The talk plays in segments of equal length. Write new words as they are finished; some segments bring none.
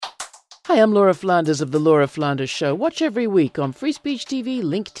Hi, I'm Laura Flanders of The Laura Flanders Show. Watch every week on Free Speech TV,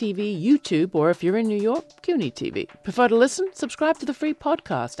 Link TV, YouTube, or if you're in New York, CUNY TV. Prefer to listen? Subscribe to the free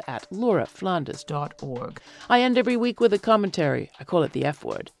podcast at lauraflanders.org. I end every week with a commentary. I call it the F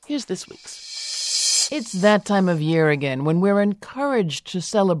word. Here's this week's. It's that time of year again when we're encouraged to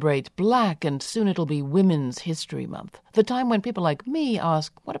celebrate Black and soon it'll be Women's History Month. The time when people like me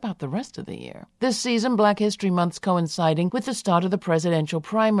ask, what about the rest of the year? This season, Black History Month's coinciding with the start of the presidential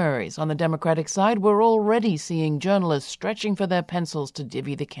primaries. On the Democratic side, we're already seeing journalists stretching for their pencils to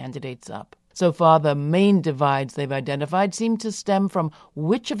divvy the candidates up. So far, the main divides they've identified seem to stem from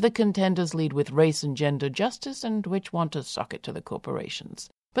which of the contenders lead with race and gender justice and which want to sock it to the corporations.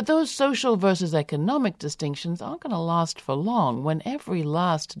 But those social versus economic distinctions aren't going to last for long when every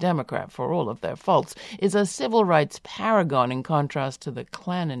last Democrat, for all of their faults, is a civil rights paragon in contrast to the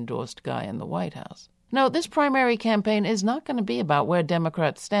Klan-endorsed guy in the White House. No, this primary campaign is not going to be about where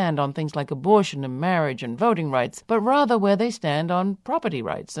Democrats stand on things like abortion and marriage and voting rights, but rather where they stand on property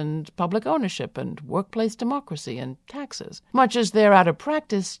rights and public ownership and workplace democracy and taxes. Much as they're out of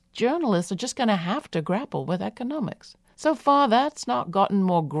practice, journalists are just going to have to grapple with economics. So far, that's not gotten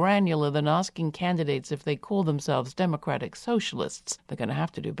more granular than asking candidates if they call themselves Democratic Socialists. They're going to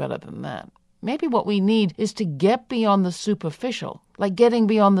have to do better than that. Maybe what we need is to get beyond the superficial, like getting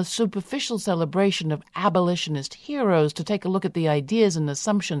beyond the superficial celebration of abolitionist heroes to take a look at the ideas and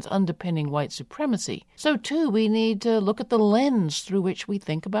assumptions underpinning white supremacy. So, too, we need to look at the lens through which we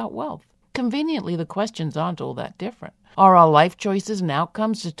think about wealth. Conveniently, the questions aren't all that different. Are our life choices and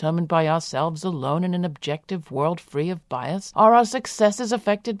outcomes determined by ourselves alone in an objective world free of bias? Are our successes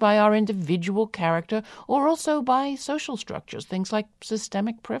affected by our individual character or also by social structures, things like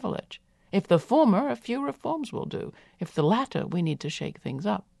systemic privilege? If the former, a few reforms will do. If the latter, we need to shake things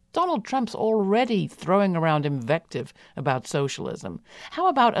up. Donald Trump's already throwing around invective about socialism. How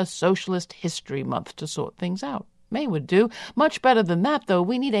about a Socialist History Month to sort things out? May would do. Much better than that, though.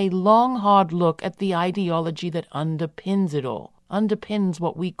 We need a long, hard look at the ideology that underpins it all, underpins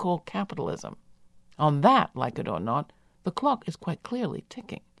what we call capitalism. On that, like it or not, the clock is quite clearly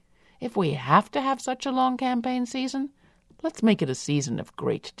ticking. If we have to have such a long campaign season, let's make it a season of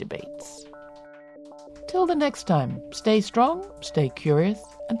great debates. Till the next time, stay strong, stay curious,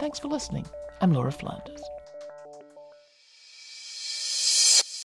 and thanks for listening. I'm Laura Flanders.